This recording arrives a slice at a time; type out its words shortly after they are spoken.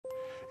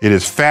It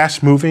is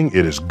fast-moving,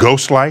 it is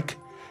ghost-like,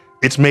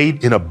 it's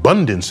made in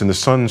abundance in the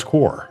sun's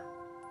core.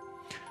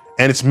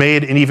 And it's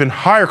made in even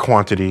higher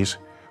quantities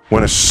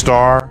when a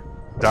star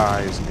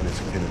dies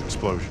in an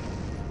explosion,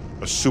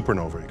 a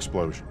supernova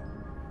explosion.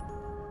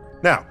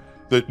 Now,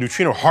 the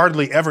neutrino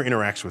hardly ever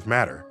interacts with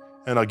matter,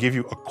 and I'll give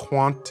you a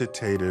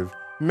quantitative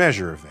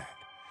measure of that.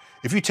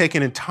 If you take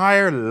an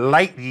entire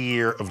light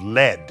year of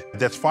lead,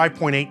 that's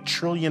 5.8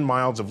 trillion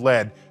miles of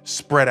lead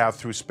spread out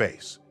through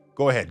space.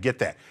 Go ahead, get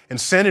that. And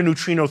send a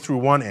neutrino through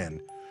one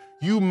end.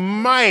 You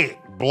might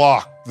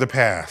block the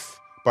path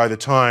by the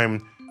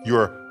time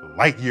your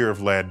light year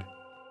of lead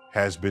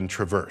has been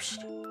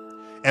traversed.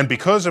 And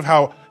because of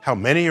how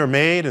many are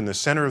made in the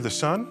center of the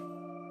sun,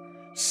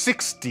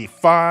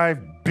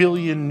 65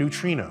 billion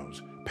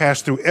neutrinos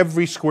pass through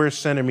every square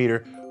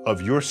centimeter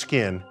of your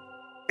skin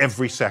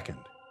every second.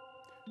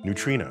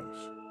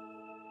 Neutrinos,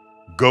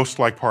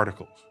 ghost-like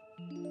particles,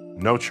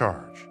 no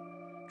charge,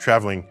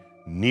 traveling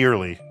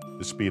nearly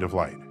the speed of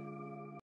light.